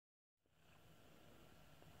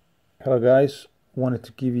Hello guys, wanted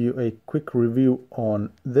to give you a quick review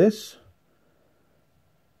on this,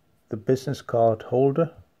 the business card holder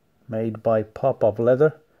made by Popov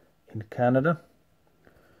Leather in Canada.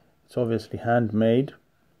 It's obviously handmade,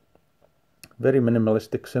 very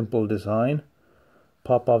minimalistic, simple design.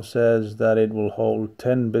 Popov says that it will hold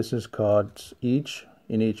 10 business cards each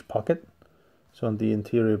in each pocket, so the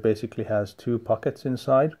interior basically has 2 pockets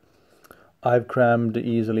inside. I've crammed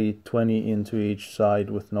easily 20 into each side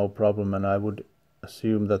with no problem, and I would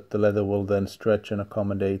assume that the leather will then stretch and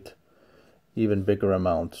accommodate even bigger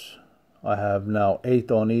amounts. I have now 8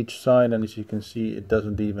 on each side, and as you can see, it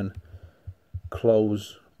doesn't even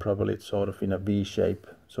close properly. It's sort of in a V shape,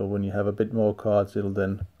 so when you have a bit more cards, it'll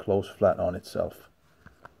then close flat on itself.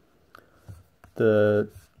 The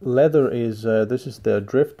leather is this is the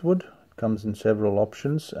Driftwood. It comes in several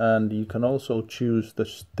options, and you can also choose the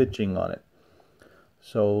stitching on it.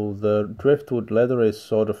 So the Driftwood leather is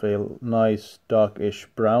sort of a nice darkish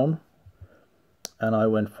brown, and I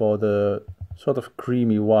went for the sort of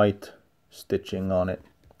creamy white stitching on it,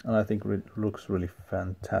 and I think it looks really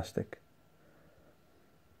fantastic.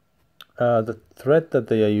 The thread that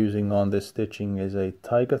they are using on this stitching is a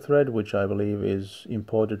tiger thread, which I believe is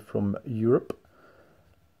imported from Europe.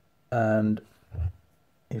 And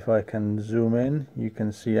if I can zoom in, you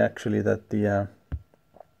can see actually that the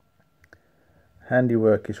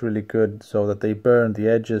handiwork is really good, so that they burn the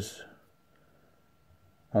edges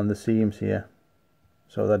on the seams here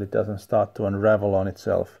so that it doesn't start to unravel on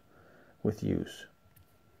itself with use.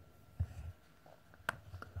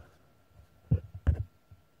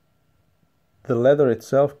 The leather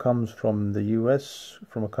itself comes from the US,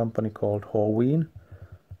 from a company called Horween,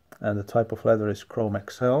 and the type of leather is Chrome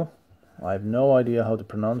XL. I have no idea how to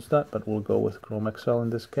pronounce that, but we'll go with Chrome XL in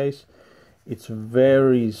this case. It's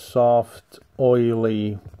very soft,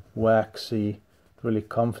 oily, waxy, really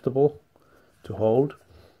comfortable to hold.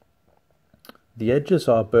 The edges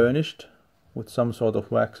are burnished with some sort of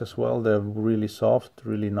wax as well. They're really soft,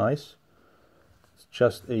 really nice. It's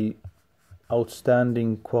just a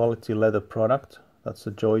outstanding quality leather product. That's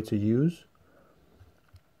a joy to use.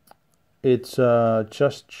 It's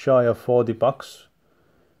just shy of $40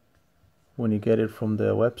 when you get it from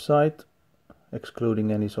their website,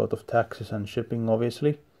 excluding any sort of taxes and shipping,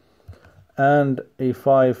 obviously. And a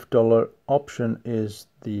 $5 option is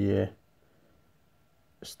the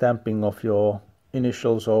stamping of your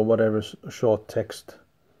initials or whatever short text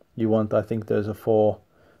you want. I think there's a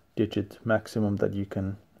 4-digit maximum that you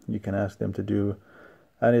can ask them to do,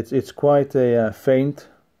 and it's quite a faint.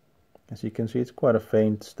 As you can see, it's quite a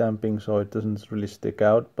faint stamping, so it doesn't really stick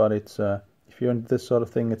out. But it's if you're into this sort of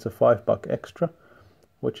thing, it's a $5 extra,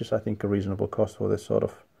 which is, I think, a reasonable cost for this sort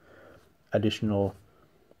of additional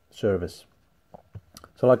service.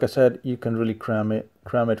 So like I said, you can really cram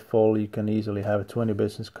it full. You can easily have 20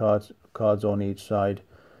 business cards on each side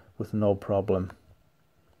with no problem.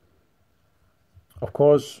 Of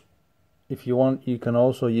course, if you want, you can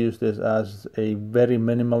also use this as a very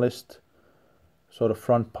minimalist sort of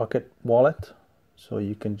front pocket wallet. So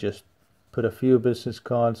you can just put a few business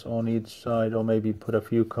cards on each side, or maybe put a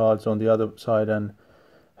few cards on the other side and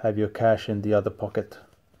have your cash in the other pocket.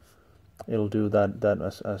 It'll do that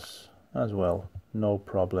as well, no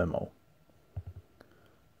problemo.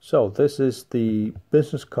 So this is the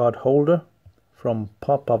business card holder from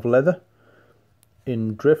Popov Leather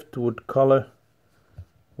in Driftwood color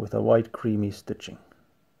with a white creamy stitching.